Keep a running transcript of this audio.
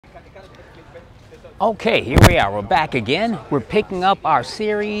Okay, here we are. We're back again. We're picking up our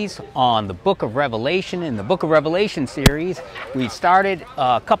series on the book of Revelation. In the book of Revelation series, we started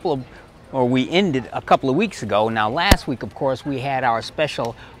we ended a couple of weeks ago. Now, last week, of course, we had our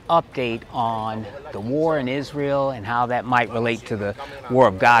special update on the war in Israel and how that might relate to the war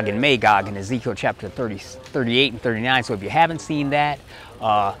of Gog and Magog in Ezekiel chapter 38 and 39. So if you haven't seen that,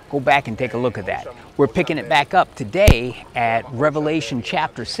 go back and take a look at that. We're picking it back up today at Revelation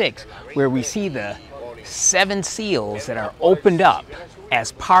chapter 6, where we see the 7 seals that are opened up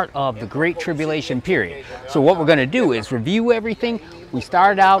as part of the Great Tribulation period. So what we're going to do is review everything. We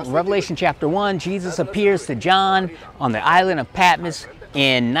started out in Revelation chapter 1. Jesus appears to John on the island of Patmos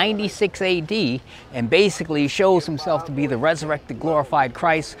in 96 AD and basically shows himself to be the resurrected, glorified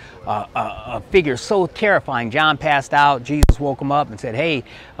Christ, a figure so terrifying. John passed out. Jesus woke him up and said, hey,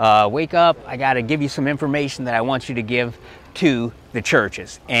 wake up. I got to give you some information that I want you to give to the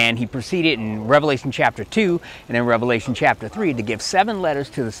churches. And he proceeded in Revelation chapter 2 and in Revelation chapter 3 to give 7 letters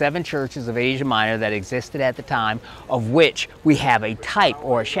to the 7 churches of Asia Minor that existed at the time, of which we have a type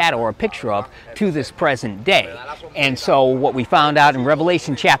or a shadow or a picture of to this present day. And so what we found out in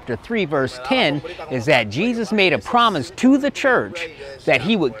Revelation chapter 3 verse 10 is that Jesus made a promise to the church that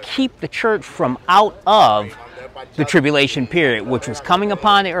he would keep the church from out of the tribulation period, which was coming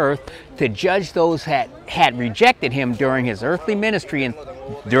upon the earth to judge those that had rejected him during his earthly ministry and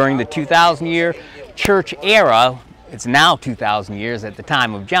during the 2,000-year church era. It's now 2,000 years. At the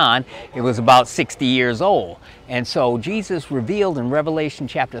time of John, it was about 60 years old. And so Jesus revealed in Revelation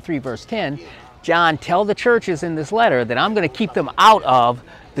chapter 3 verse 10, John, tell the churches in this letter that I'm going to keep them out of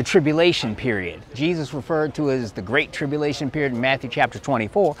the tribulation period. Jesus referred to it as the Great Tribulation period in Matthew chapter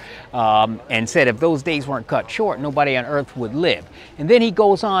 24 and said if those days weren't cut short, nobody on earth would live. And then he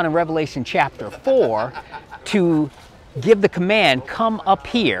goes on in Revelation chapter 4 to give the command, come up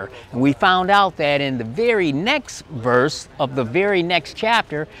here. And we found out that in the very next verse of the very next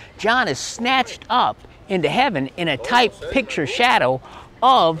chapter, John is snatched up into heaven in a type, picture, shadow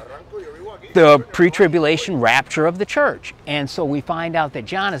of the pre-tribulation rapture of the church. And so we find out that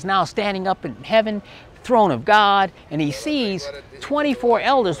John is now standing up in heaven, throne of God, and he sees 24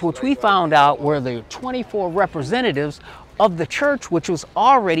 elders, which we found out were the 24 representatives of the church, which was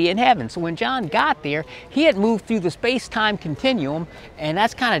already in heaven. So when John got there, he had moved through the space-time continuum, and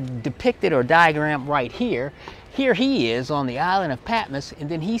that's kind of depicted or diagrammed right here. Here he is on the island of Patmos, and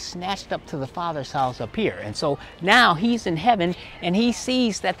then he's snatched up to the Father's house up here. And so now he's in heaven, and he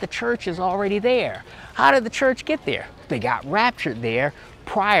sees that the church is already there. How did the church get there? They got raptured there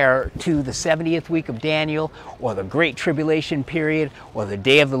prior to the 70th week of Daniel, or the Great Tribulation period, or the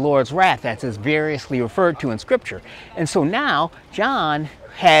day of the Lord's wrath. That's as variously referred to in Scripture. And so now John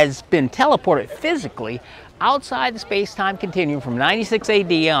has been teleported physically outside the space-time continuum from 96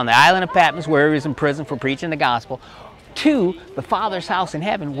 AD on the island of Patmos, where he was in prison for preaching the gospel, to the Father's house in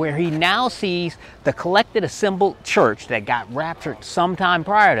heaven, where he now sees the collected, assembled church that got raptured sometime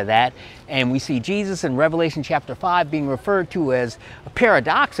prior to that. And we see Jesus in Revelation chapter 5 being referred to as,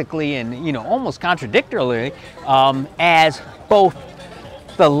 paradoxically and almost contradictorily, as both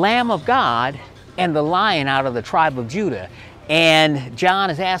the Lamb of God and the Lion out of the tribe of Judah. And John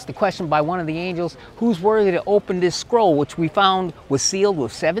is asked the question by one of the angels, who's worthy to open this scroll, which we found was sealed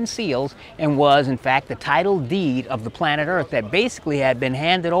with 7 seals and was, in fact, the title deed of the planet Earth that basically had been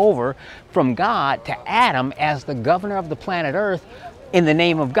handed over from God to Adam as the governor of the planet Earth in the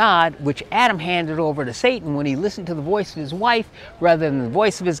name of God, which Adam handed over to Satan when he listened to the voice of his wife rather than the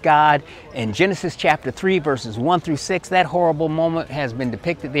voice of his God. In Genesis chapter 3 verses 1 through 6, that horrible moment has been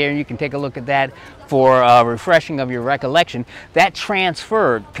depicted there, and you can take a look at that for refreshing of your recollection. That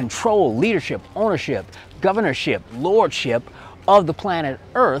transferred control, leadership, ownership, governorship, lordship of the planet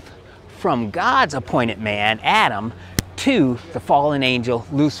Earth from God's appointed man, Adam, to the fallen angel,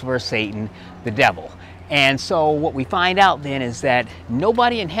 Lucifer, Satan, the devil. And so what we find out then is that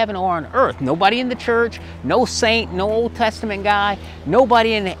nobody in heaven or on earth, nobody in the church, no saint, no Old Testament guy,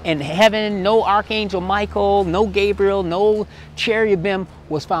 nobody in heaven, no Archangel Michael, no Gabriel, no cherubim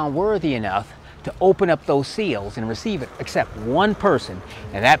was found worthy enough to open up those seals and receive it except one person.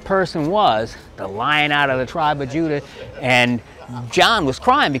 And that person was the Lion out of the tribe of Judah. And John was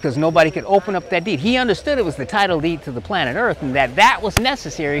crying because nobody could open up that deed. He understood it was the title deed to the planet Earth, and that was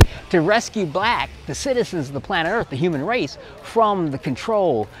necessary to rescue the citizens of the planet Earth, the human race, from the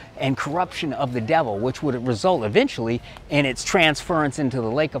control and corruption of the devil, which would result eventually in its transference into the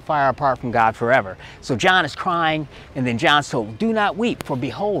lake of fire apart from God forever. So John is crying, and then John's told, "Do not weep, for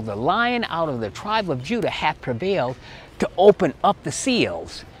behold, the Lion out of the tribe of Judah hath prevailed to open up the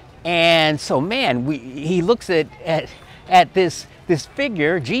seals." And so, man, he looks at this this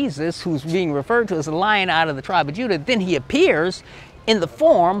figure, Jesus, who's being referred to as a lion out of the tribe of Judah, then he appears in the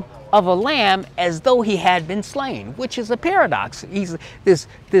form of a lamb as though he had been slain, which is a paradox. He's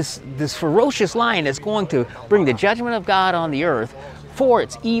this ferocious lion that's going to bring the judgment of God on the earth for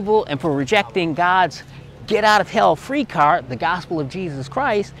its evil and for rejecting God's get out of hell free card, the gospel of Jesus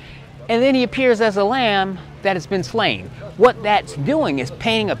Christ. And then he appears as a lamb that has been slain. What that's doing is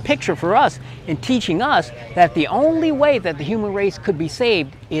painting a picture for us and teaching us that the only way that the human race could be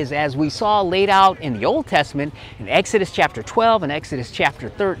saved is, as we saw laid out in the Old Testament, in Exodus chapter 12 and Exodus chapter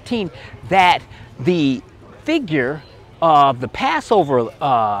 13, that the figure of the Passover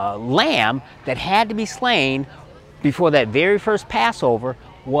lamb that had to be slain before that very first Passover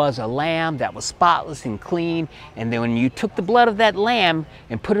was a lamb that was spotless and clean. And then when you took the blood of that lamb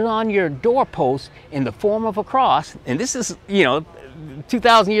and put it on your doorpost in the form of a cross, and this is,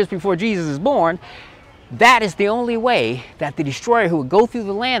 2,000 years before Jesus is born, that is the only way that the destroyer who would go through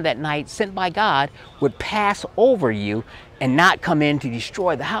the land that night, sent by God, would pass over you and not come in to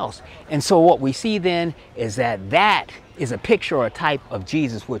destroy the house. And so what we see then is that is a picture or a type of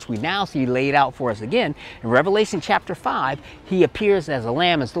Jesus, which we now see laid out for us again. In Revelation chapter 5, he appears as a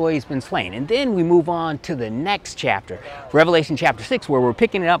lamb as though he's been slain. And then we move on to the next chapter, Revelation chapter 6, where we're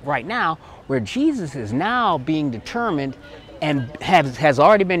picking it up right now, where Jesus is now being determined and has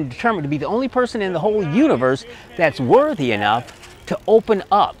already been determined to be the only person in the whole universe that's worthy enough to open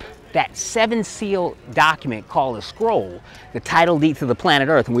up that 7-seal document called a scroll, the title deed to the planet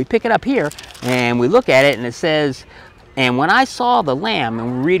Earth. And we pick it up here and we look at it, and it says, "And when I saw the Lamb,"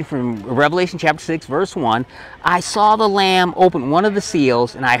 and we're reading from Revelation chapter 6, verse 1, "I saw the Lamb open one of the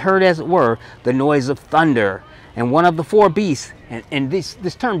seals, and I heard, as it were, the noise of thunder. And one of the four beasts," and this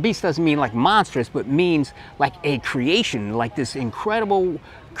term beast doesn't mean like monstrous, but means like a creation, like this incredible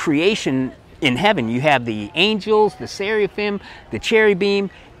creation in heaven. You have the angels, the seraphim, the cherubim,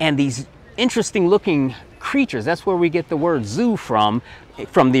 and these interesting looking creatures. That's where we get the word zoo from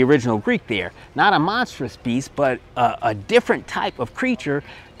the original Greek there. Not a monstrous beast, but a different type of creature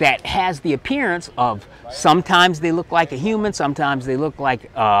that has the appearance of, sometimes they look like a human, sometimes they look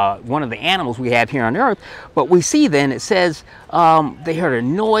like one of the animals we have here on earth. But we see then, it says, they heard a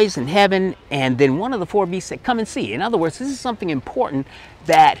noise in heaven, and then one of the four beasts said, "Come and see." In other words, this is something important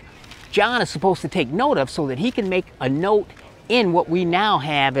that John is supposed to take note of so that he can make a note in what we now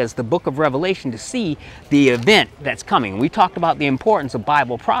have as the book of Revelation to see the event that's coming. We talked about the importance of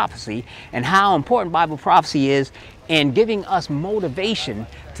Bible prophecy and how important Bible prophecy is in giving us motivation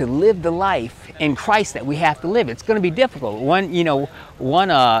to live the life in Christ that we have to live. It's going to be difficult. One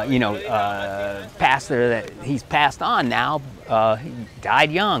pastor that he's passed on now, he died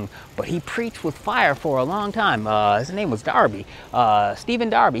young, but he preached with fire for a long time. His name was Darby, Stephen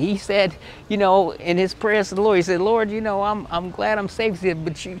Darby. He said, in his prayers to the Lord, he said, "Lord, I'm glad I'm saved,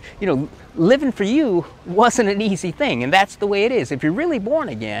 but living for you wasn't an easy thing." And that's the way it is. If you're really born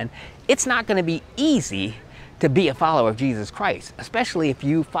again, it's not going to be easy to be a follower of Jesus Christ, especially if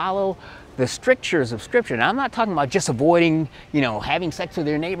you follow the strictures of Scripture. Now, I'm not talking about just avoiding, having sex with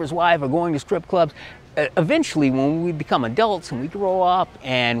your neighbor's wife or going to strip clubs. Eventually, when we become adults and we grow up,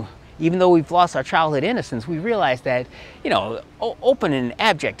 and even though we've lost our childhood innocence, we realize that, open and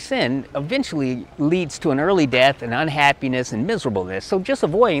abject sin eventually leads to an early death and unhappiness and miserableness. So just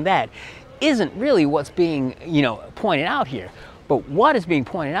avoiding that isn't really what's being, pointed out here. But what is being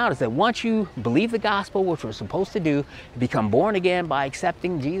pointed out is that once you believe the gospel, which we're supposed to do, become born again by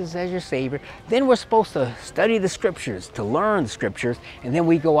accepting Jesus as your Savior, then we're supposed to study the Scriptures, to learn the Scriptures, and then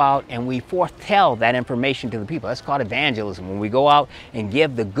we go out and we foretell that information to the people. That's called evangelism, when we go out and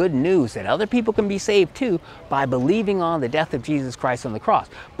give the good news that other people can be saved too by believing on the death of Jesus Christ on the cross.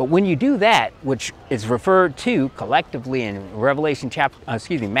 But when you do that, which is referred to collectively in Matthew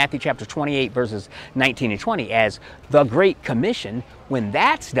chapter 28, verses 19 and 20 as the Great Commission, when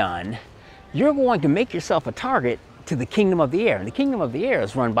that's done, you're going to make yourself a target to the kingdom of the air. And the kingdom of the air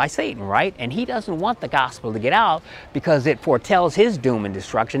is run by Satan, right? And he doesn't want the gospel to get out because it foretells his doom and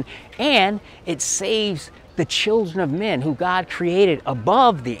destruction, and it saves the children of men who God created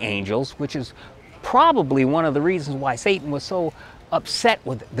above the angels, which is probably one of the reasons why Satan was so upset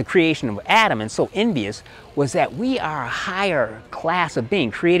with the creation of Adam and so envious, was that we are a higher class of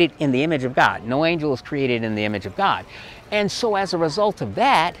being created in the image of God. No angel is created in the image of God. And so as a result of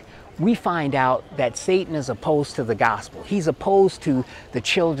that, we find out that Satan is opposed to the gospel. He's opposed to the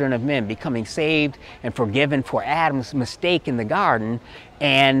children of men becoming saved and forgiven for Adam's mistake in the garden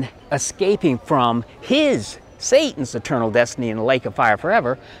and escaping from Satan's eternal destiny in the lake of fire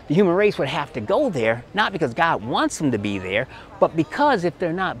forever. The human race would have to go there, not because God wants them to be there, but because if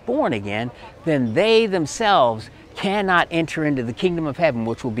they're not born again, then they themselves cannot enter into the kingdom of heaven,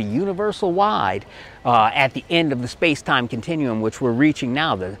 which will be universal wide at the end of the space-time continuum, which we're reaching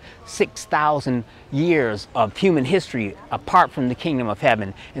now, the 6,000 years of human history apart from the kingdom of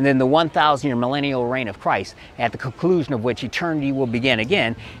heaven, and then the 1,000-year millennial reign of Christ, at the conclusion of which eternity will begin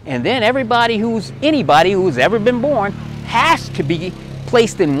again. And then anybody who's ever been born has to be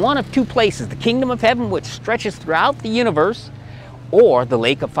placed in one of two places: the kingdom of heaven, which stretches throughout the universe, or the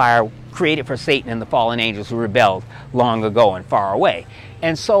lake of fire created for Satan and the fallen angels who rebelled long ago and far away.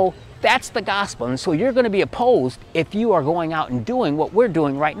 And so that's the gospel. And so you're going to be opposed if you are going out and doing what we're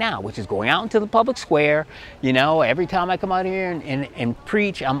doing right now, which is going out into the public square. You know, every time I come out here and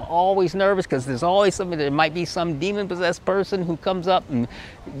preach, I'm always nervous, because there's always there might be some demon-possessed person who comes up and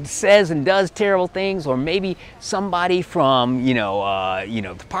says and does terrible things, or maybe somebody from,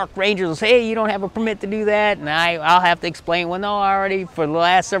 the park rangers will say, hey, you don't have a permit to do that. And I'll have to explain, well, no, I already, for the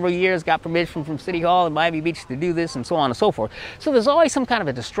last several years, got permission from City Hall and Miami Beach to do this, and so on and so forth. So there's always some kind of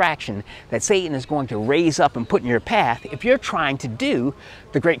a distraction that Satan is going to raise up and put in your path if you're trying to do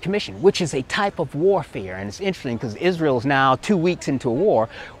the Great Commission, which is a type of warfare. And it's interesting because Israel is now 2 weeks into a war.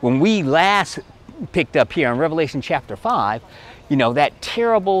 When we last picked up here in Revelation chapter 5, that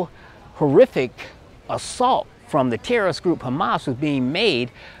terrible, horrific assault from the terrorist group Hamas was being made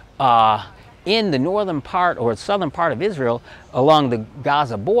in the northern part or southern part of Israel along the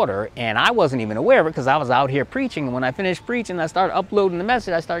Gaza border, and I wasn't even aware of it because I was out here preaching. And when I finished preaching, I started uploading the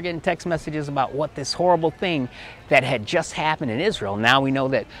message. I started getting text messages about what this horrible thing that had just happened in Israel. Now we know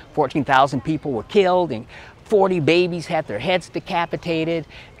that 14,000 people were killed, and 40 babies had their heads decapitated,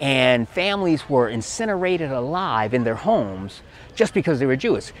 and families were incinerated alive in their homes just because they were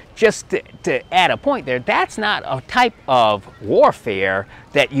Jewish. Just to add a point there, that's not a type of warfare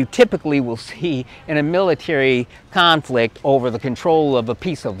that you typically will see in a military conflict over the control of a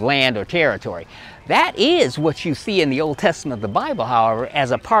piece of land or territory. That is what you see in the Old Testament of the Bible, however,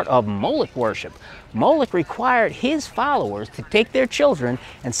 as a part of Moloch worship. Moloch required his followers to take their children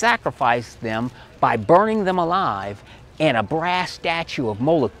and sacrifice them by burning them alive in a brass statue of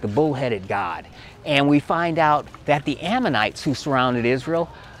Moloch, the bull-headed god. And we find out that the Ammonites who surrounded Israel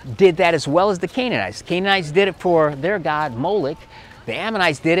did that as well as the Canaanites. The Canaanites did it for their god Moloch. The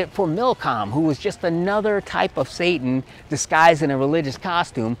Ammonites did it for Milcom, who was just another type of Satan disguised in a religious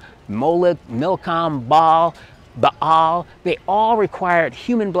costume. Moloch, Milcom, Baal, they all required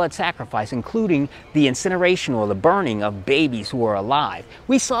human blood sacrifice, including the incineration or the burning of babies who were alive.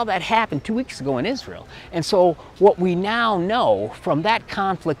 We saw that happen 2 weeks ago in Israel. And so what we now know from that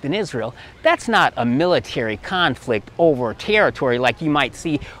conflict in Israel, that's not a military conflict over territory like you might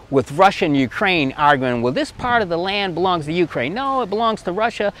see with Russia and Ukraine arguing, well, this part of the land belongs to Ukraine. No, it belongs to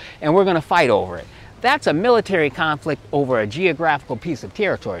Russia, and we're going to fight over it. That's a military conflict over a geographical piece of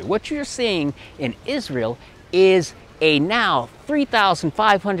territory. What you're seeing in Israel is a now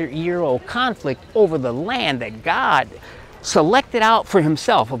 3,500-year-old conflict over the land that God selected out for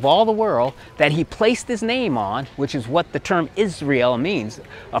himself of all the world, that he placed his name on, which is what the term Israel means,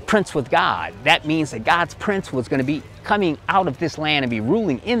 a prince with God. That means that God's prince was going to be coming out of this land and be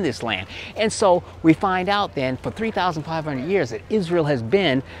ruling in this land. And so we find out then for 3,500 years that Israel has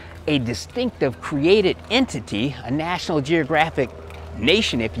been a distinctive created entity, a National Geographic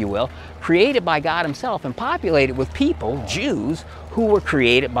nation, if you will, created by God himself and populated with people, Jews, who were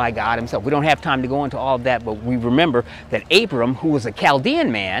created by God himself. We don't have time to go into all of that, but we remember that Abram, who was a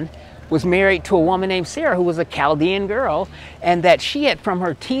Chaldean man, was married to a woman named Sarah, who was a Chaldean girl, and that she had, from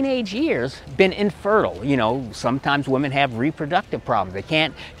her teenage years, been infertile. You know, sometimes women have reproductive problems. They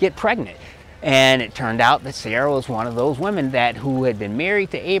can't get pregnant. And it turned out that Sarah was one of those women who had been married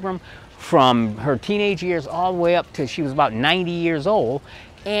to Abram from her teenage years all the way up to she was about 90 years old,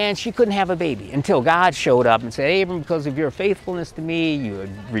 and she couldn't have a baby until God showed up and said, Abram, because of your faithfulness to me, you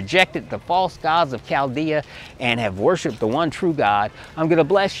have rejected the false gods of Chaldea and have worshiped the one true God. I'm going to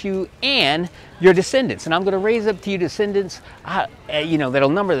bless you and your descendants, and I'm going to raise up to you descendants, that'll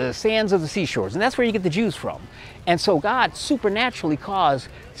number the sands of the seashores. And that's where you get the Jews from. And so God supernaturally caused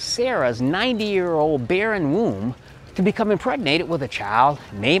Sarah's 90-year-old barren womb to become impregnated with a child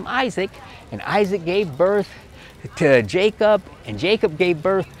named Isaac, and Isaac gave birth to Jacob, and Jacob gave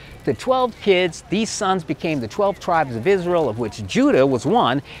birth to 12 kids. These sons became the 12 tribes of Israel, of which Judah was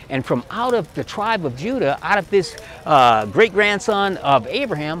one. And from out of the tribe of Judah, out of this great-grandson of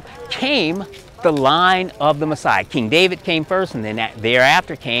Abraham, came the line of the Messiah. King David came first, and then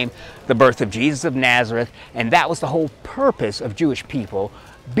thereafter came the birth of Jesus of Nazareth. And that was the whole purpose of Jewish people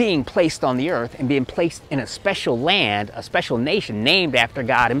being placed on the earth and being placed in a special land, a special nation named after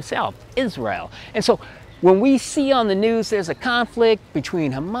God himself, Israel. And so when we see on the news there's a conflict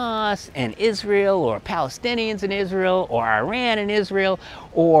between Hamas and Israel, or Palestinians and Israel, or Iran and Israel,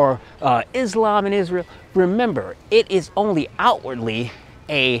 or Islam and Israel, remember, it is only outwardly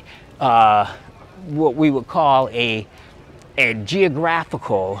a what we would call a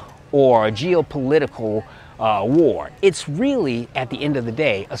geographical or a geopolitical war. It's really, at the end of the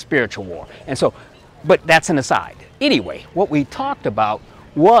day, a spiritual war. And so, but that's an aside. Anyway, what we talked about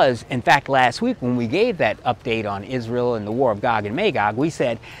was, in fact, last week when we gave that update on Israel and the war of Gog and Magog, we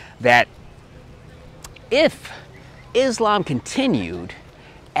said that if Islam continued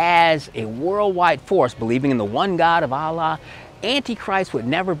as a worldwide force, believing in the one God of Allah, Antichrist would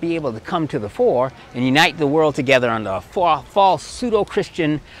never be able to come to the fore and unite the world together under a false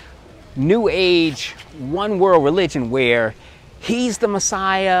pseudo-Christian, New Age, one world religion where he's the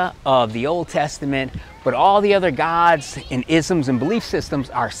Messiah of the Old Testament, but all the other gods and isms and belief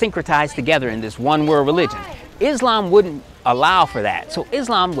systems are syncretized together in this one world religion. Islam wouldn't allow for that. So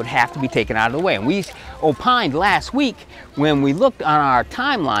Islam would have to be taken out of the way. And we opined last week when we looked on our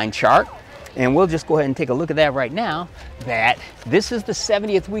timeline chart, and we'll just go ahead and take a look at that right now, that this is the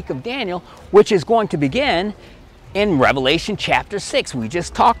 70th week of Daniel, which is going to begin in Revelation chapter 6. We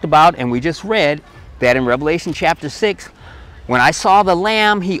just talked about and we just read that in Revelation chapter 6, when I saw the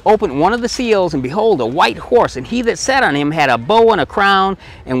Lamb, he opened one of the seals, and behold, a white horse, and he that sat on him had a bow and a crown,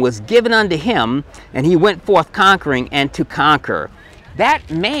 and was given unto him, and he went forth conquering and to conquer. That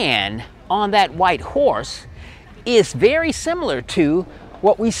man on that white horse is very similar to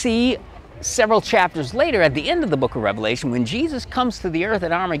what we see several chapters later at the end of the book of Revelation, when Jesus comes to the earth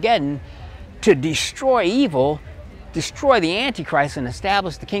at Armageddon to destroy evil, destroy the Antichrist, and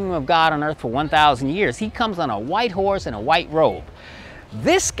establish the kingdom of God on earth for 1,000 years. He comes on a white horse and a white robe.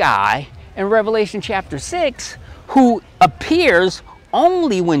 This guy in Revelation chapter 6, who appears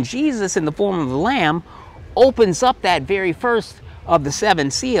only when Jesus, in the form of the Lamb, opens up that very first of the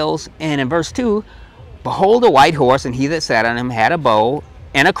 7 seals, and in verse 2, behold, a white horse, and he that sat on him had a bow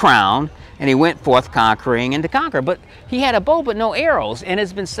and a crown, and he went forth conquering and to conquer. But he had a bow but no arrows, and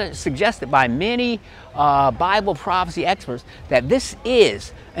it's been suggested by many Bible prophecy experts that this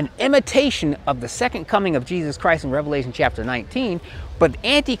is an imitation of the second coming of Jesus Christ in Revelation chapter 19. But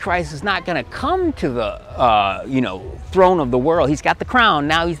Antichrist is not going to come to the throne of the world. He's got the crown.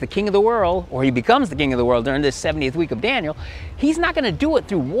 Now he's the king of the world, or he becomes the king of the world during this 70th week of Daniel. He's not going to do it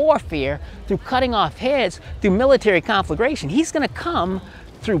through warfare, through cutting off heads, through military conflagration. He's going to come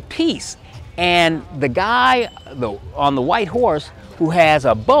through peace. And the guy on the white horse who has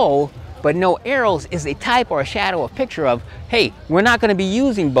a bow but no arrows is a type or a shadow, a picture of, hey, we're not going to be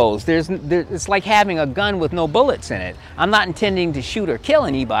using bows. It's like having a gun with no bullets in it. I'm not intending to shoot or kill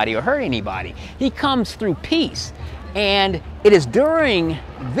anybody or hurt anybody. He comes through peace. And it is during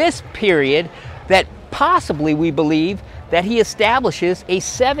this period that possibly we believe that he establishes a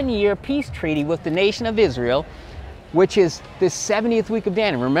 7-year peace treaty with the nation of Israel, which is this 70th week of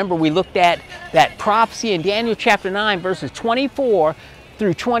Daniel. Remember, we looked at that prophecy in Daniel chapter 9, verses 24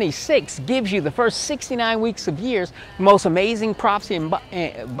 through 26, gives you the first 69 weeks of years, the most amazing prophecy in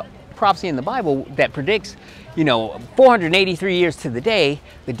the Bible that predicts, 483 years to the day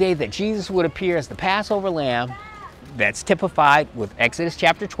that Jesus would appear as the Passover lamb. That's typified with Exodus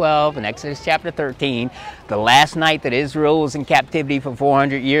chapter 12 and Exodus chapter 13. The last night that Israel was in captivity for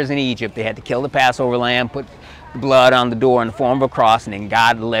 400 years in Egypt, they had to kill the Passover lamb, put blood on the door in the form of a cross, and then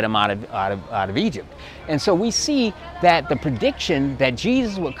God led them out of Egypt. And so we see that the prediction that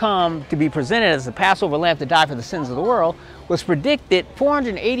Jesus would come to be presented as the Passover lamb to die for the sins of the world was predicted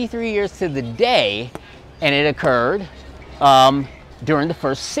 483 years to the day, and it occurred during the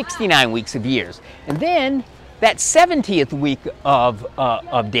first 69 weeks of years. And then that 70th week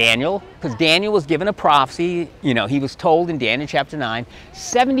of Daniel, because Daniel was given a prophecy, he was told in Daniel chapter 9,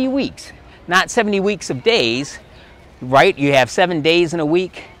 70 weeks, not 70 weeks of days, right? You have 7 days in a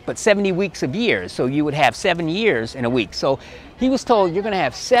week, but 70 weeks of years. So you would have 7 years in a week. So he was told you're going to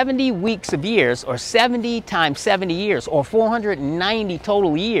have 70 weeks of years, or 70 times 70 years, or 490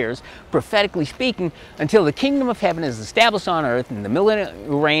 total years, prophetically speaking, until the kingdom of heaven is established on earth and the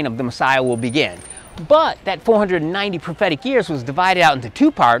millennial reign of the Messiah will begin. But that 490 prophetic years was divided out into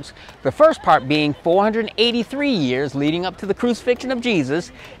 2 parts. The first part being 483 years leading up to the crucifixion of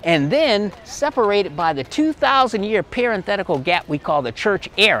Jesus, and then separated by the 2,000-year parenthetical gap we call the church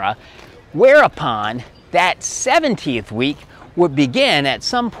era, whereupon that 70th week would begin at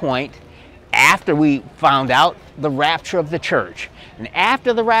some point after we found out the rapture of the church. And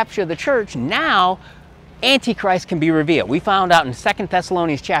after the rapture of the church, now Antichrist can be revealed. We found out in 2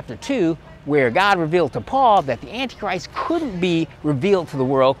 Thessalonians chapter 2 where God revealed to Paul that the Antichrist couldn't be revealed to the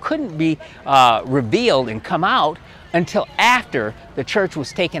world, couldn't be revealed and come out until after the church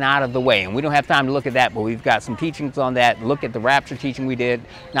was taken out of the way. And we don't have time to look at that, but we've got some teachings on that. Look at the rapture teaching we did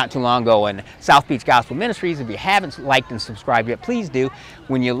not too long ago in South Beach Gospel Ministries. If you haven't liked and subscribed yet, please do.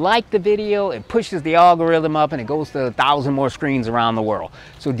 When you like the video, it pushes the algorithm up and it goes to 1,000 more screens around the world.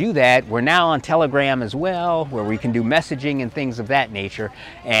 So do that. We're now on Telegram as well, where we can do messaging and things of that nature,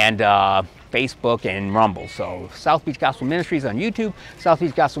 and Facebook and Rumble. So South Beach Gospel Ministries on YouTube, South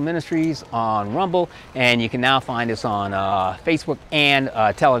Beach Gospel Ministries on Rumble, and you can now find us on Facebook and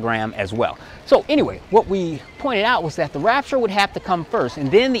Telegram as well. So anyway, what we pointed out was that the rapture would have to come first, and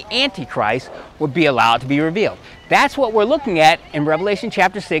then the Antichrist would be allowed to be revealed. That's what we're looking at in Revelation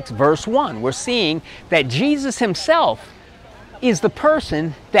chapter 6, verse 1. We're seeing that Jesus himself is the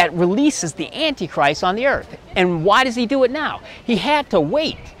person that releases the Antichrist on the earth. And why does he do it now? He had to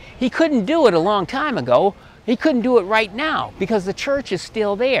wait. He couldn't do it a long time ago. He couldn't do it right now because the church is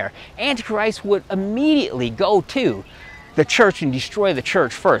still there. Antichrist would immediately go to the church and destroy the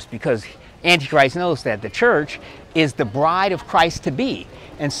church first, because Antichrist knows that the church is the bride of Christ to be.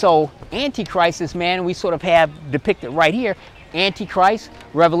 And so Antichrist, this man we sort of have depicted right here, Antichrist,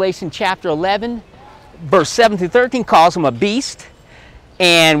 Revelation chapter 11, verse 7 through 13, calls him a beast.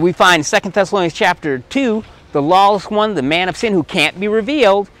 And we find 2 Thessalonians chapter 2, the lawless one, the man of sin who can't be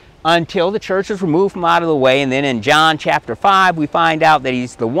revealed until the church is removed from out of the way. And then in John chapter 5, we find out that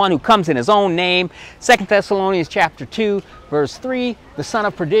he's the one who comes in his own name. 2 Thessalonians chapter 2, verse 3, the son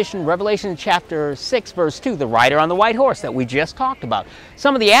of perdition. Revelation chapter 6, verse 2, the rider on the white horse that we just talked about.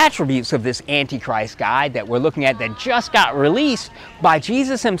 Some of the attributes of this Antichrist guy that we're looking at that just got released by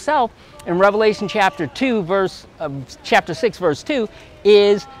Jesus himself in Revelation chapter 6, verse 2,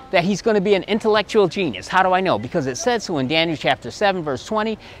 is that he's going to be an intellectual genius. How do I know? Because it said so in Daniel chapter 7, verse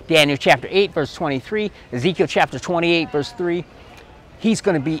 20, Daniel chapter 8, verse 23, Ezekiel chapter 28, verse 3. He's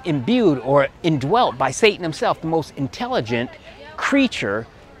going to be imbued or indwelt by Satan himself, the most intelligent creature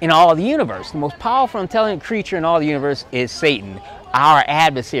in all of the universe. The most powerful, intelligent creature in all the universe is Satan, our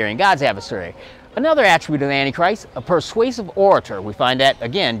adversary and God's adversary. Another attribute of the Antichrist, a persuasive orator. We find that,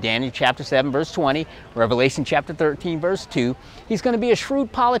 again, Daniel chapter 7, verse 20, Revelation chapter 13, verse 2. He's going to be a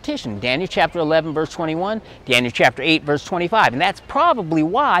shrewd politician, Daniel chapter 11, verse 21, Daniel chapter 8, verse 25. And that's probably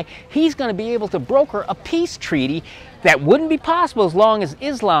why he's going to be able to broker a peace treaty that wouldn't be possible as long as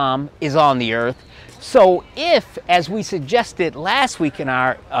Islam is on the earth. So if, as we suggested last week in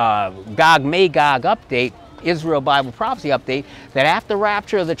our Gog-Magog update, Israel Bible Prophecy update, that after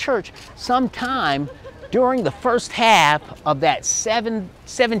rapture of the church, sometime during the first half of that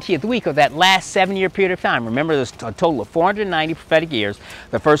 70th week of that last 7-year period of time, remember there's a total of 490 prophetic years,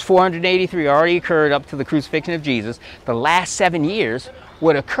 the first 483 already occurred up to the crucifixion of Jesus, the last 7 years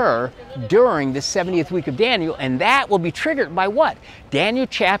would occur during the 70th week of Daniel, and that will be triggered by what? Daniel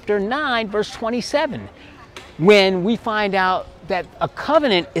chapter 9, verse 27, when we find out that a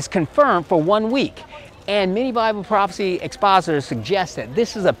covenant is confirmed for 1 week. And many Bible prophecy expositors suggest that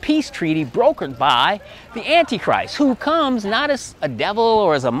this is a peace treaty brokered by the Antichrist, who comes not as a devil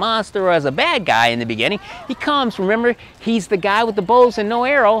or as a monster or as a bad guy in the beginning. He comes, remember, he's the guy with the bows and no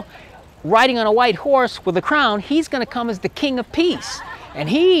arrow, riding on a white horse with a crown. He's going to come as the king of peace. And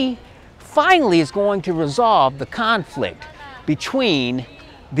he finally is going to resolve the conflict between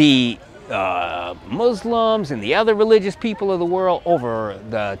the Muslims and the other religious people of the world over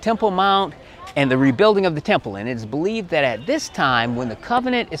the Temple Mount and the rebuilding of the temple. And it's believed that at this time, when the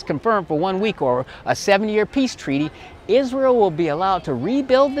covenant is confirmed for 1 week or a 7-year peace treaty, Israel will be allowed to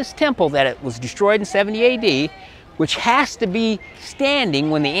rebuild this temple that it was destroyed in 70 AD, which has to be standing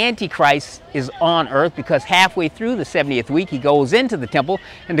when the Antichrist is on earth, because halfway through the 70th week, he goes into the temple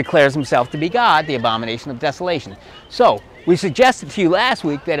and declares himself to be God, the abomination of desolation. So we suggested to you last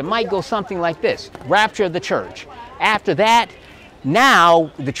week that it might go something like this: rapture of the church. After that,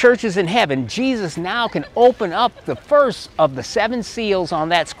 now the church is in heaven. Jesus now can open up the first of the 7 seals on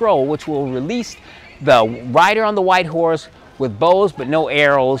that scroll, which will release the rider on the white horse with bows but no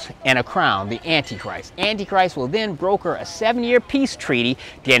arrows and a crown, the Antichrist. Antichrist will then broker a 7-year peace treaty,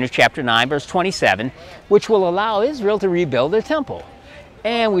 Daniel chapter 9, verse 27, which will allow Israel to rebuild their temple.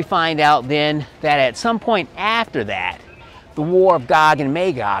 And we find out then that at some point after that, the war of Gog and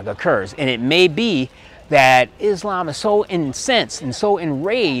Magog occurs. And it may be that Islam is so incensed and so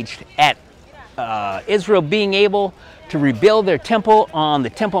enraged at Israel being able to rebuild their temple on the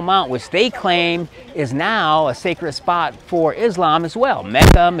Temple Mount, which they claim is now a sacred spot for Islam as well.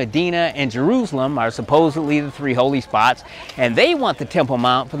 Mecca, Medina, and Jerusalem are supposedly the 3 holy spots, and they want the Temple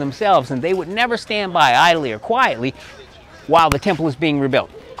Mount for themselves, and they would never stand by idly or quietly while the temple is being rebuilt.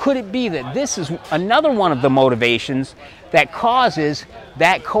 could it be that this is another one of the motivations that causes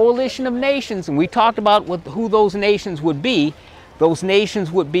that coalition of nations? And we talked about who those nations would be. Those nations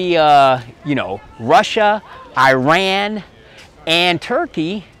would be, you know, Russia, Iran, and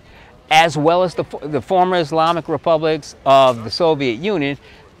Turkey, as well as the former Islamic republics of the Soviet Union.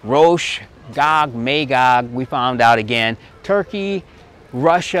 Rosh, Gog, Magog, we found out again. Turkey,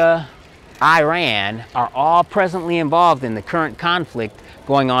 Russia, Iran are all presently involved in the current conflict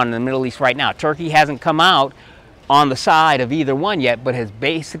going on in the Middle East right now. Turkey hasn't come out on the side of either one yet, but has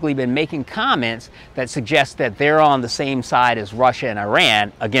basically been making comments that suggest that they're on the same side as Russia and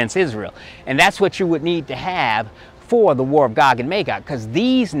Iran against Israel. And that's what you would need to have for the war of Gog and Magog, because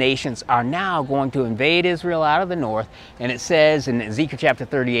these nations are now going to invade Israel out of the north. And it says in Ezekiel chapter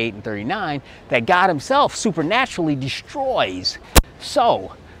 38 and 39 that God himself supernaturally destroys.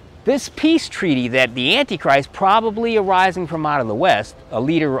 So this peace treaty that the Antichrist, probably arising from out of the west, a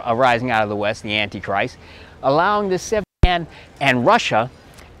leader arising out of the west, the Antichrist, allowing this seven and Russia,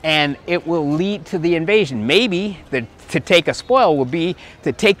 and it will lead to the invasion. Maybe to take a spoil would be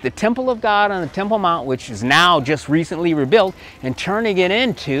to take the temple of God on the Temple Mount, which is now just recently rebuilt, and turning it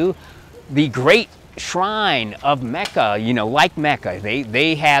into the great shrine of Mecca, you know, like Mecca.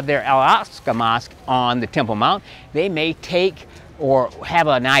 They have their Al-Aqsa Mosque on the Temple Mount. They may take or have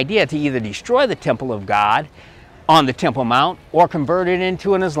an idea to either destroy the temple of God on the Temple Mount or convert it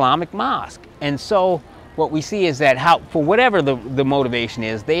into an Islamic mosque. And so what we see is that for whatever the motivation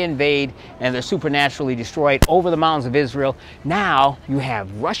is, they invade and they're supernaturally destroyed over the mountains of Israel. Now you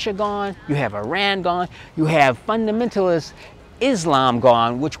have Russia gone, you have Iran gone, you have fundamentalist Islam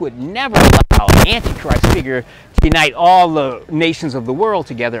gone, which would never allow an Antichrist figure to unite all the nations of the world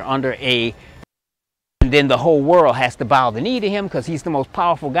together under a... And then the whole world has to bow the knee to him because he's the most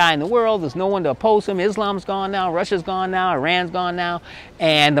powerful guy in the world. There's no one to oppose him. Islam's gone now, Russia's gone now, Iran's gone now,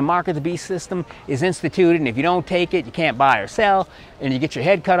 and the mark of the beast system is instituted, and if you don't take it, you can't buy or sell, and you get your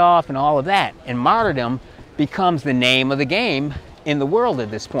head cut off and all of that. And martyrdom becomes the name of the game in the world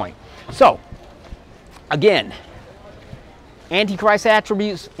at this point. So, again, Antichrist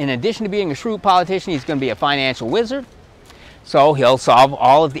attributes: in addition to being a shrewd politician, he's going to be a financial wizard. So he'll solve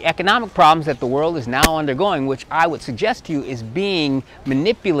all of the economic problems that the world is now undergoing, which I would suggest to you is being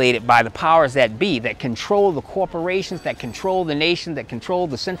manipulated by the powers that be, that control the corporations, that control the nation, that control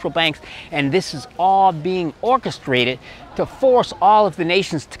the central banks. And this is all being orchestrated to force all of the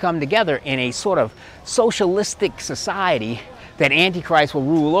nations to come together in a sort of socialistic society that Antichrist will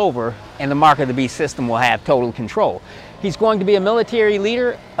rule over, and the mark of the beast system will have total control. He's going to be a military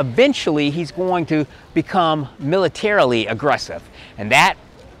leader. Eventually, he's going to become militarily aggressive. And that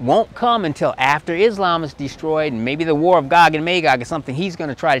won't come until after Islam is destroyed, and maybe the war of Gog and Magog is something he's going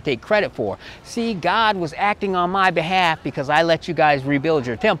to try to take credit for. See, God was acting on my behalf because I let you guys rebuild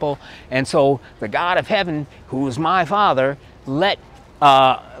your temple, and so the God of heaven, who is my father,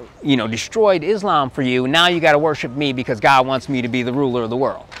 destroyed Islam for you. Now you got to worship me because God wants me to be the ruler of the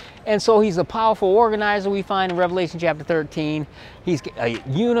world. And so he's a powerful organizer, we find in Revelation chapter 13. He's a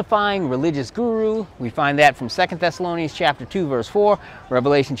unifying religious guru. We find that from 2 Thessalonians chapter 2, verse 4,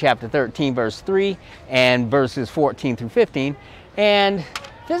 Revelation chapter 13, verse 3, and verses 14 through 15. And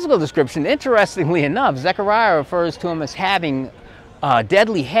physical description, interestingly enough, Zechariah refers to him as having a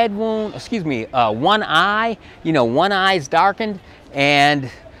deadly head wound, one eye, one eye is darkened, and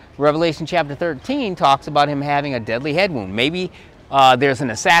Revelation chapter 13 talks about him having a deadly head wound. Maybe there's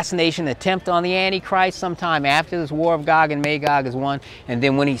an assassination attempt on the Antichrist sometime after this war of Gog and Magog is won. And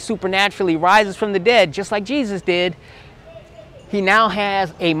then when he supernaturally rises from the dead, just like Jesus did, he now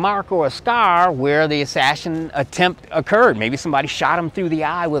has a mark or a scar where the assassin attempt occurred. Maybe somebody shot him through the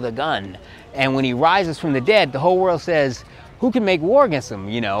eye with a gun. And when he rises from the dead, the whole world says, who can make war against him?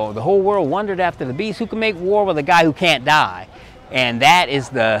 The whole world wondered after the beast, who can make war with a guy who can't die? And that is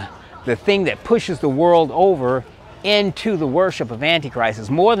the thing that pushes the world over into the worship of Antichrist.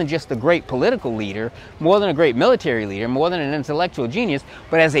 Is more than just a great political leader, more than a great military leader, more than an intellectual genius,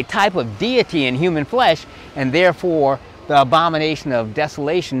 but as a type of deity in human flesh, and therefore the abomination of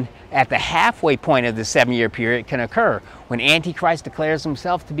desolation at the halfway point of the 7-year period can occur when Antichrist declares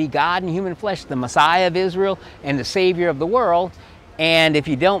himself to be God in human flesh, the Messiah of Israel and the Savior of the world. And if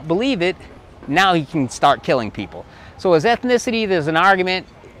you don't believe it, now he can start killing people. So his ethnicity, there's an argument,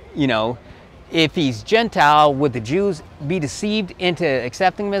 if he's Gentile, would the Jews be deceived into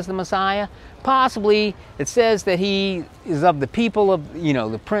accepting him as the Messiah? Possibly. It says that he is of the people of,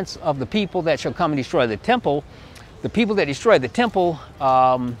 the prince of the people that shall come and destroy the temple. The people that destroyed the temple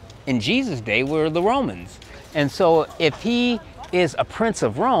in Jesus' day were the Romans. And so if he is a prince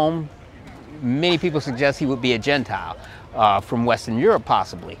of Rome, many people suggest he would be a Gentile. from Western Europe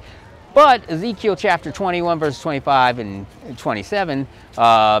possibly. But Ezekiel chapter 21, verses 25 and 27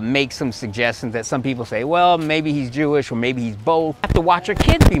 makes some suggestions that some people say, well, maybe he's Jewish or maybe he's both. We have to watch our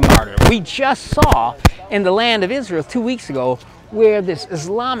kids be martyred. We just saw in the land of Israel 2 weeks ago where this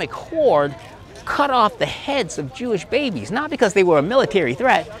Islamic horde cut off the heads of Jewish babies, not because they were a military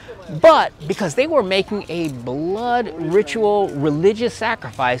threat, but because they were making a blood ritual religious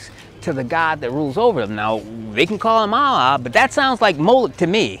sacrifice to the God that rules over them. Now, they can call him Allah, but that sounds like Moloch to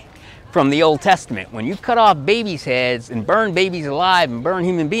me. From the Old Testament, when you cut off babies' heads and burn babies alive and burn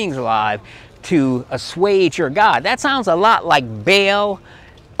human beings alive to assuage your God, that sounds a lot like Baal,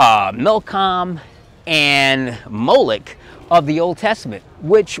 Milcom, and Moloch of the Old Testament,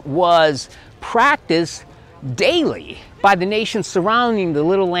 which was practiced daily by the nations surrounding the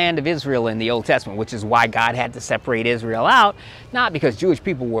little land of Israel in the Old Testament, which is why God had to separate Israel out, not because Jewish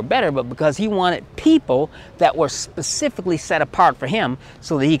people were better, but because he wanted people that were specifically set apart for him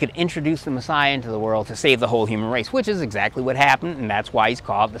so that he could introduce the Messiah into the world to save the whole human race, which is exactly what happened, and that's why he's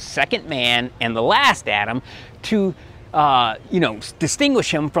called the second man and the last Adam, to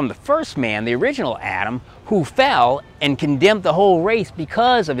distinguish him from the first man, the original Adam, who fell and condemned the whole race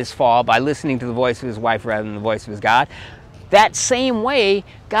because of his fall by listening to the voice of his wife rather than the voice of his God. That same way,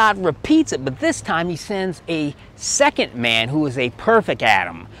 God repeats it, but this time he sends a second man who is a perfect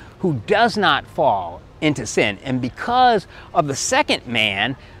Adam, who does not fall into sin. And because of the second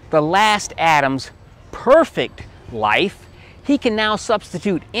man, the last Adam's perfect life, he can now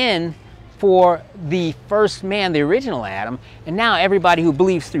substitute in for the first man, the original Adam, and now everybody who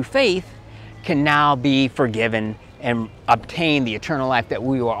believes through faith can now be forgiven and obtain the eternal life that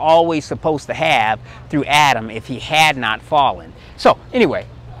we were always supposed to have through Adam if he had not fallen. So anyway,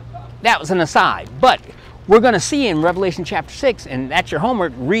 that was an aside, but we're going to see in Revelation chapter 6, and that's your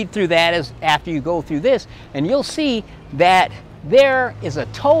homework, read through that as after you go through this, and you'll see that there is a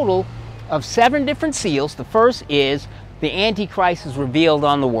total of 7 different seals. The first is the Antichrist is revealed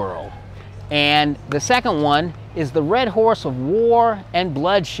on the world. And the second one is the red horse of war and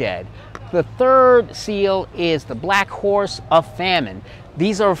bloodshed. The third seal is the black horse of famine.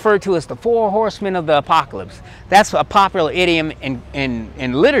 These are referred to as the Four Horsemen of the Apocalypse. That's a popular idiom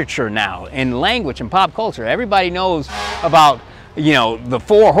in literature now, in language and pop culture. Everybody knows about, the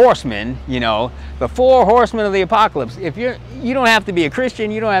Four Horsemen, the Four Horsemen of the Apocalypse. If you don't have to be a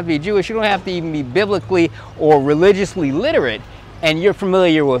Christian, you don't have to be Jewish, you don't have to even be biblically or religiously literate, and you're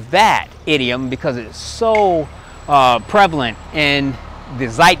familiar with that idiom because it's so prevalent in the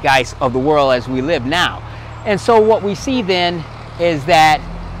zeitgeist of the world as we live now. And so what we see then is that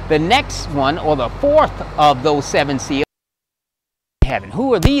the next one, or the fourth of those 7 seals, in heaven.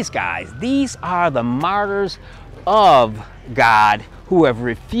 Who are these guys? These are the martyrs of God who have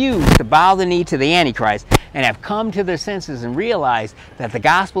refused to bow the knee to the Antichrist and have come to their senses and realized that the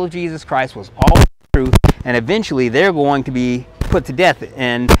gospel of Jesus Christ was all truth, and eventually they're going to be put to death.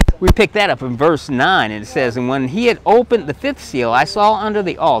 And we pick that up in verse 9, and it says, "And when he had opened the 5th seal, I saw under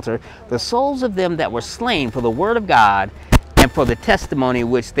the altar the souls of them that were slain for the word of God and for the testimony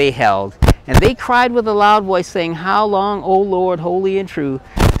which they held. And they cried with a loud voice, saying, How long, O Lord, holy and true,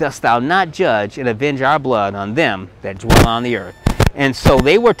 dost thou not judge and avenge our blood on them that dwell on the earth?" And so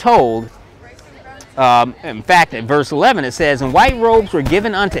they were told, in fact, at verse 11 it says, "And white robes were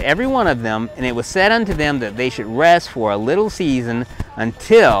given unto every one of them, and it was said unto them that they should rest for a little season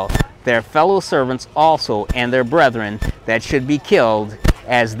until their fellow servants also and their brethren that should be killed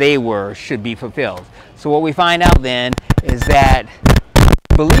as they were should be fulfilled." So what we find out then is that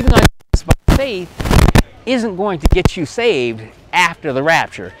believing on Jesus by faith isn't going to get you saved after the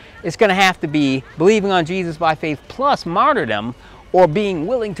rapture. It's going to have to be believing on Jesus by faith plus martyrdom, or being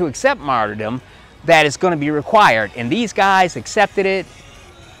willing to accept martyrdom, that is going to be required. And these guys accepted it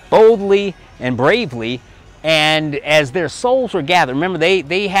boldly and bravely, and as their souls were gathered, remember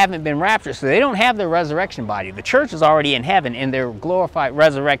they haven't been raptured, so they don't have their resurrection body. The church is already in heaven in their glorified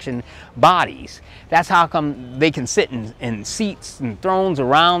resurrection bodies. That's how come they can sit in seats and thrones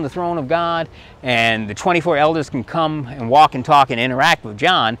around the throne of God, and the 24 elders can come and walk and talk and interact with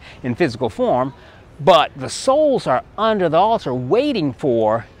John in physical form. But the souls are under the altar waiting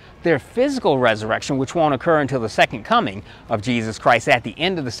for their physical resurrection, which won't occur until the second coming of Jesus Christ at the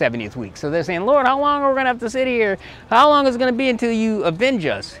end of the 70th week. So they're saying, "Lord, how long are we going to have to sit here? How long is it going to be until you avenge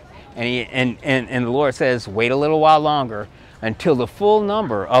us?" And the Lord says, "Wait a little while longer until the full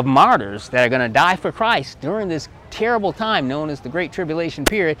number of martyrs that are going to die for Christ during this terrible time known as the Great Tribulation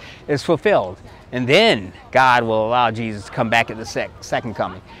Period is fulfilled. And then God will allow Jesus to come back at the second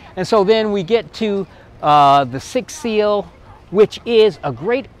coming." And so then we get to the 6th seal, which is a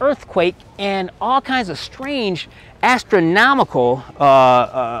great earthquake and all kinds of strange astronomical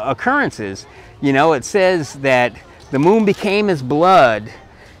occurrences. You know, it says that the moon became as blood,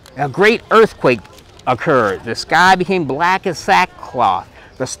 a great earthquake occurred, the sky became black as sackcloth,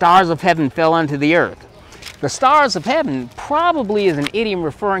 the stars of heaven fell unto the earth. The stars of heaven probably is an idiom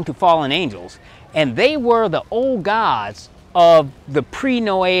referring to fallen angels, and they were the old gods of the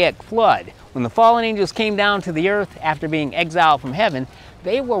pre-Noahic flood. When the fallen angels came down to the earth after being exiled from heaven,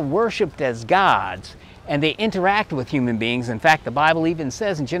 they were worshipped as gods, and they interacted with human beings. In fact, the Bible even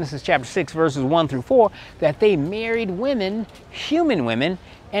says in Genesis chapter 6, verses 1 through 4, that they married women, human women,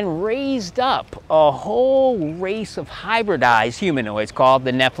 and raised up a whole race of hybridized humanoids called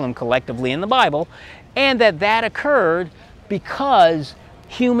the Nephilim collectively in the Bible, and that occurred because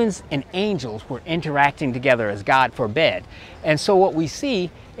humans and angels were interacting together as God forbid. And so what we see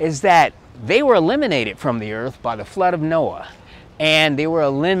is that they were eliminated from the earth by the flood of Noah, and they were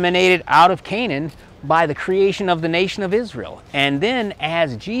eliminated out of Canaan by the creation of the nation of Israel. And then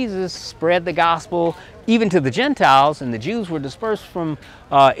as Jesus spread the gospel even to the Gentiles, and the Jews were dispersed from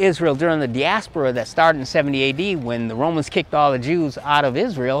Israel during the diaspora that started in 70 AD when the Romans kicked all the Jews out of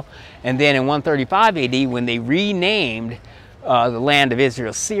Israel, and then in 135 AD when they renamed the land of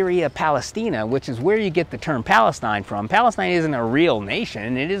Israel Syria Palestina, which is where you get the term Palestine from. Palestine isn't a real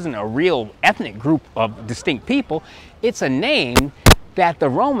nation, it isn't a real ethnic group of distinct people. It's a name that the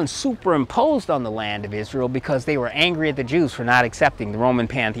Romans superimposed on the land of Israel because they were angry at the Jews for not accepting the Roman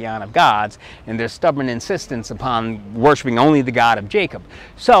pantheon of gods and their stubborn insistence upon worshiping only the God of Jacob.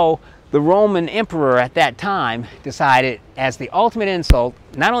 So the Roman emperor at that time decided, as the ultimate insult,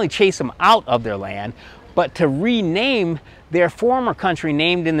 not only chase them out of their land, but to rename their former country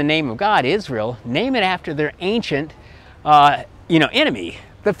named in the name of God, Israel, name it after their ancient enemy,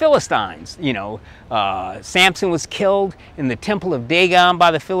 the Philistines. Samson was killed in the temple of Dagon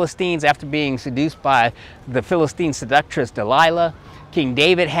by the Philistines after being seduced by the Philistine seductress Delilah. King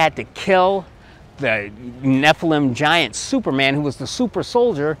David had to kill the Nephilim giant Superman, who was the super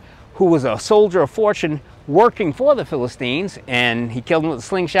soldier, who was a soldier of fortune working for the Philistines, and he killed him with a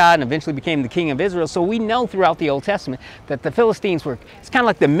slingshot and eventually became the king of Israel. So we know throughout the Old Testament that the Philistines were, it's kind of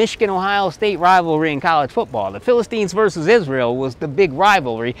like the Michigan-Ohio State rivalry in college football. The Philistines versus Israel was the big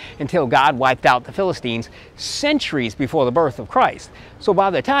rivalry until God wiped out the Philistines centuries before the birth of Christ. So by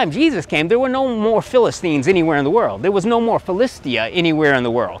the time Jesus came, there were no more Philistines anywhere in the world. There was no more Philistia anywhere in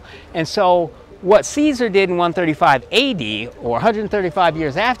the world. And so what Caesar did in 135 AD, or 135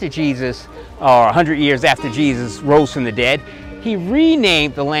 years after Jesus, or 100 years after Jesus rose from the dead, he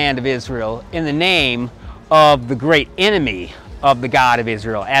renamed the land of Israel in the name of the great enemy of the God of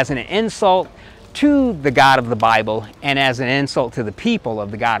Israel, as an insult to the God of the Bible and as an insult to the people of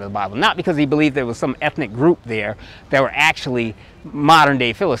the God of the Bible. Not because he believed there was some ethnic group there that were actually modern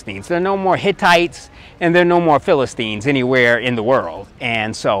day Philistines. There are no more Hittites and there are no more Philistines anywhere in the world.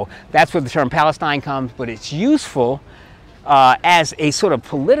 And so that's where the term Palestine comes, but it's useful as a sort of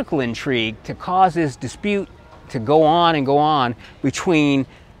political intrigue to cause this dispute to go on and go on between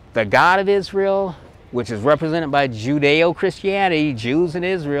the God of Israel, which is represented by Judeo-Christianity, Jews in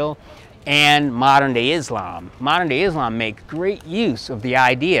Israel, and modern-day Islam. Modern-day Islam makes great use of the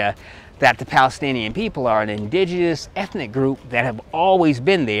idea that the Palestinian people are an indigenous ethnic group that have always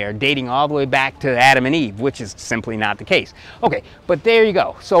been there, dating all the way back to Adam and Eve, which is simply not the case. Okay, but there you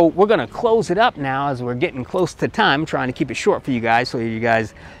go. So we're going to close it up now as we're getting close to time, trying to keep it short for you guys so you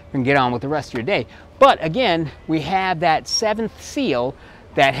guys can get on with the rest of your day. But again, we have that seventh seal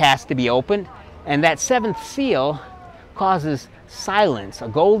that has to be opened, and that seventh seal causes silence. A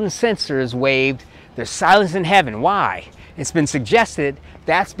golden censer is waved. There's silence in heaven. Why? It's been suggested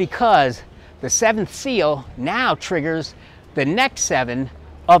that's because the seventh seal now triggers the next seven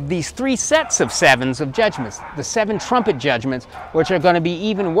of these three sets of sevens of judgments, the seven trumpet judgments, which are going to be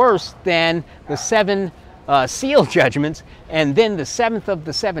even worse than the seven seal judgments. And then the seventh of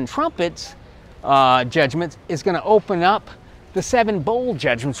the seven trumpets judgments is going to open up the seven bowl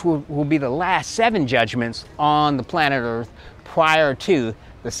judgments, will be the last seven judgments on the planet Earth prior to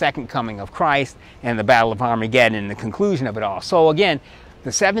the second coming of Christ and the Battle of Armageddon and the conclusion of it all. So again,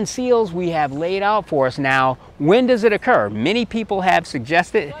 the seven seals we have laid out for us now. When does it occur? Many people have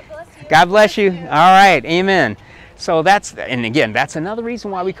suggested. God bless you. All right, amen. So that's, and again, that's another reason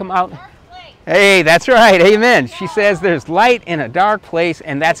why we come out. Hey, that's right, amen. She says there's light in a dark place,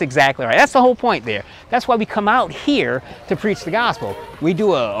 and that's exactly right. That's the whole point there. That's why we come out here to preach the gospel. We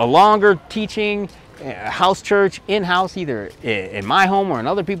do a longer teaching house church, in-house, either in my home or in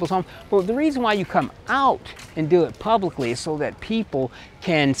other people's home. But the reason why you come out and do it publicly is so that people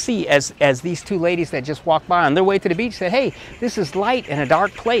can see, as these two ladies that just walked by on their way to the beach said, hey, this is light in a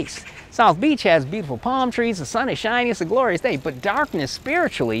dark place. South Beach has beautiful palm trees, the sun is shining, it's a glorious day, but darkness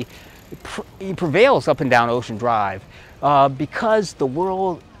spiritually prevails up and down Ocean Drive because the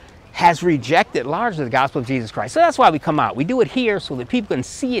world has rejected largely the gospel of Jesus Christ. So that's why we come out. We do it here so that people can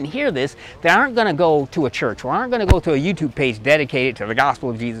see and hear this. They aren't going to go to a church or aren't going to go to a YouTube page dedicated to the gospel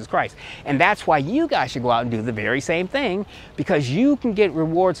of Jesus Christ. And that's why you guys should go out and do the very same thing, because you can get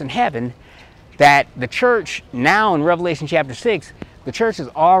rewards in heaven that the church now in Revelation chapter 6, the church has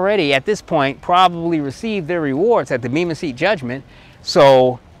already at this point probably received their rewards at the Bema Seat judgment.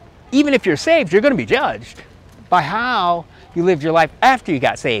 So even if you're saved, you're going to be judged by how you lived your life after you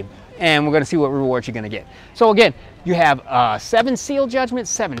got saved. And we're going to see what rewards you're going to get. So again, you have 7 seal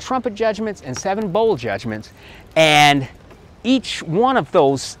judgments, 7 trumpet judgments, and 7 bowl judgments. And each one of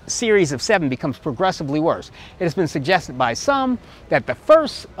those series of 7 becomes progressively worse. It has been suggested by some that the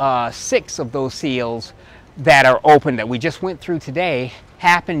first 6 of those seals that are open that we just went through today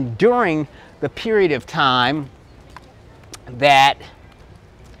happened during the period of time that,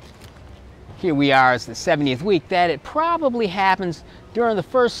 here we are as the 70th week, that it probably happens during the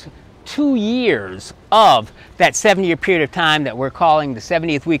first 2 years of that 70-year period of time that we're calling the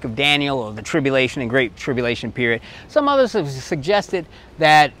 70th week of Daniel, or the Tribulation and Great Tribulation period. Some others have suggested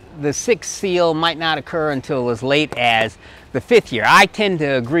that the 6th seal might not occur until as late as the 5th year. I tend to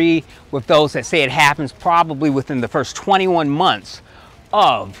agree with those that say it happens probably within the first 21 months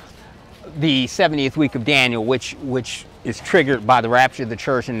of the 70th week of Daniel, which is triggered by the rapture of the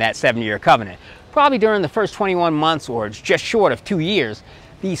church in that 70-year covenant. Probably during the first 21 months, or just short of 2 years,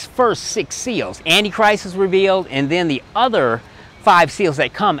 these first 6 seals, Antichrist is revealed, and then the other 5 seals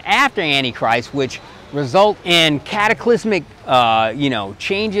that come after Antichrist, which result in cataclysmic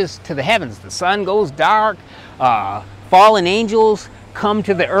changes to the heavens. The sun goes dark, fallen angels come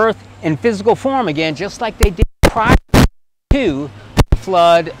to the earth in physical form again, just like they did prior to the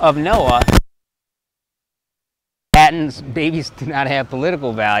flood of Noah. Babies do not have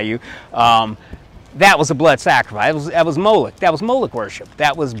political value. That was a blood sacrifice. That was Moloch. That was Moloch worship.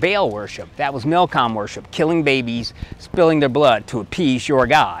 That was Baal worship. That was Milcom worship, killing babies, spilling their blood to appease your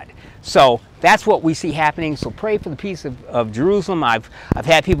God. So that's what we see happening. So pray for the peace of Jerusalem. I've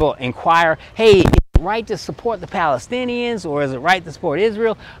had people inquire, hey, is it right to support the Palestinians, or is it right to support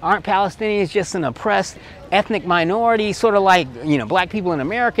Israel? Aren't Palestinians just an oppressed ethnic minority, sort of like, black people in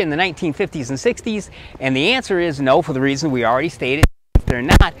America in the 1950s and 60s? And the answer is no, for the reason we already stated. They're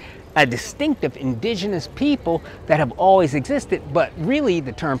not a distinctive indigenous people that have always existed, but really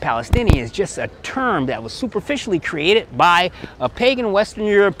the term Palestinian is just a term that was superficially created by a pagan Western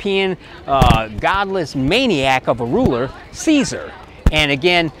European godless maniac of a ruler, Caesar. And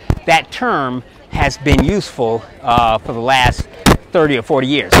again, that term has been useful for the last 30 or 40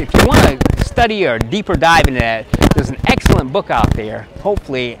 years. If you want to study or deeper dive into that, there's an excellent book out there.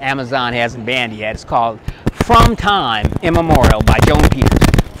 Hopefully Amazon hasn't banned it yet. It's called From Time Immemorial by Joan Peters.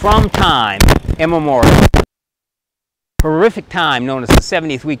 From Time Immemorial. Horrific time known as the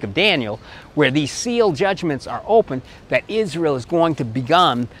 70th week of Daniel, where these seal judgments are open, that Israel is going to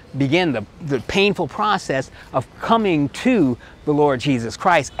begin the painful process of coming to the Lord Jesus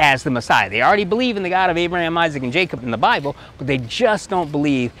Christ as the Messiah. They already believe in the God of Abraham, Isaac, and Jacob in the Bible, but they just don't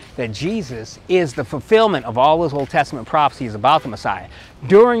believe that Jesus is the fulfillment of all those Old Testament prophecies about the Messiah.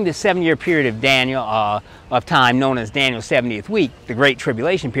 During the 7-year period of Daniel, of time known as Daniel's 70th week, the Great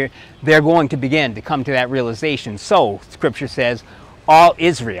Tribulation period, they're going to begin to come to that realization. So, Scripture says, all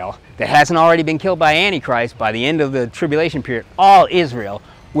Israel that hasn't already been killed by Antichrist by the end of the tribulation period, all Israel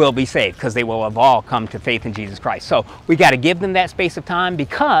will be saved, because they will have all come to faith in Jesus Christ. So we got to give them that space of time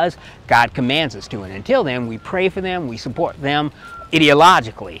because God commands us to. And until then, we pray for them, we support them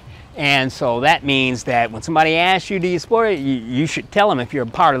ideologically. And so that means that when somebody asks you, do you support it, you should tell them if you're a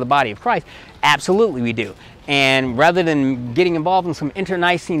part of the body of Christ. Absolutely we do. And rather than getting involved in some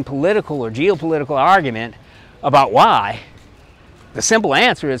internecine political or geopolitical argument about why, the simple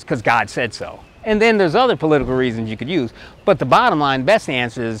answer is because God said so. And then there's other political reasons you could use. But the bottom line, best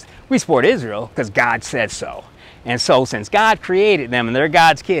answer is we support Israel because God said so. And so since God created them and they're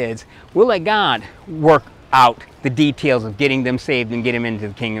God's kids, we'll let God work out the details of getting them saved and get them into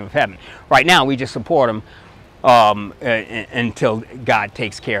the kingdom of heaven. Right now, we just support them until God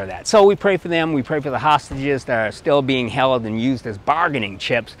takes care of that. So we pray for them. We pray for the hostages that are still being held and used as bargaining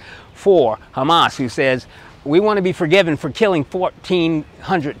chips for Hamas, who says, we want to be forgiven for killing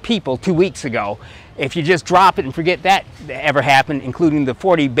 1,400 people 2 weeks ago. If you just drop it and forget that ever happened, including the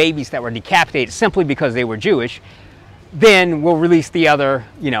 40 babies that were decapitated simply because they were Jewish, then we'll release the other,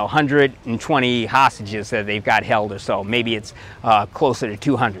 120 hostages that they've got held or so. Maybe it's closer to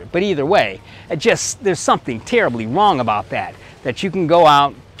 200. But either way, there's something terribly wrong about that you can go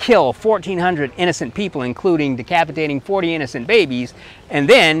out, kill 1,400 innocent people, including decapitating 40 innocent babies, and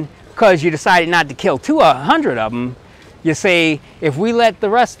then, because you decided not to kill 200 of them, you say, if we let the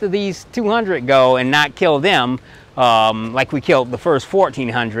rest of these 200 go and not kill them, like we killed the first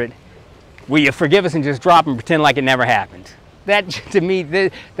 1,400, will you forgive us and just drop and pretend like it never happened? That, to me,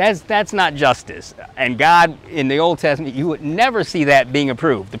 that's not justice. And God, in the Old Testament, you would never see that being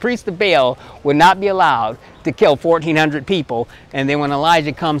approved. The priest of Baal would not be allowed to kill 1,400 people, and then when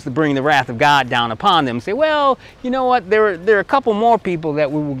Elijah comes to bring the wrath of God down upon them, say, well, you know what, there are a couple more people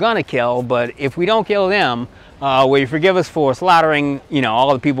that we were going to kill, but if we don't kill them, will you forgive us for slaughtering,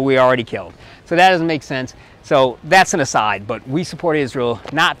 all the people we already killed? So that doesn't make sense. So that's an aside, but we support Israel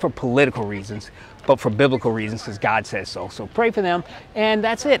not for political reasons, but for biblical reasons, because God says so. So pray for them, and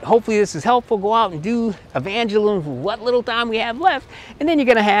that's it. Hopefully this is helpful. Go out and do evangelism for what little time we have left, and then you're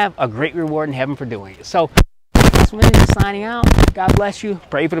going to have a great reward in heaven for doing it. So, this minute is signing out. God bless you.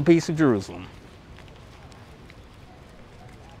 Pray for the peace of Jerusalem.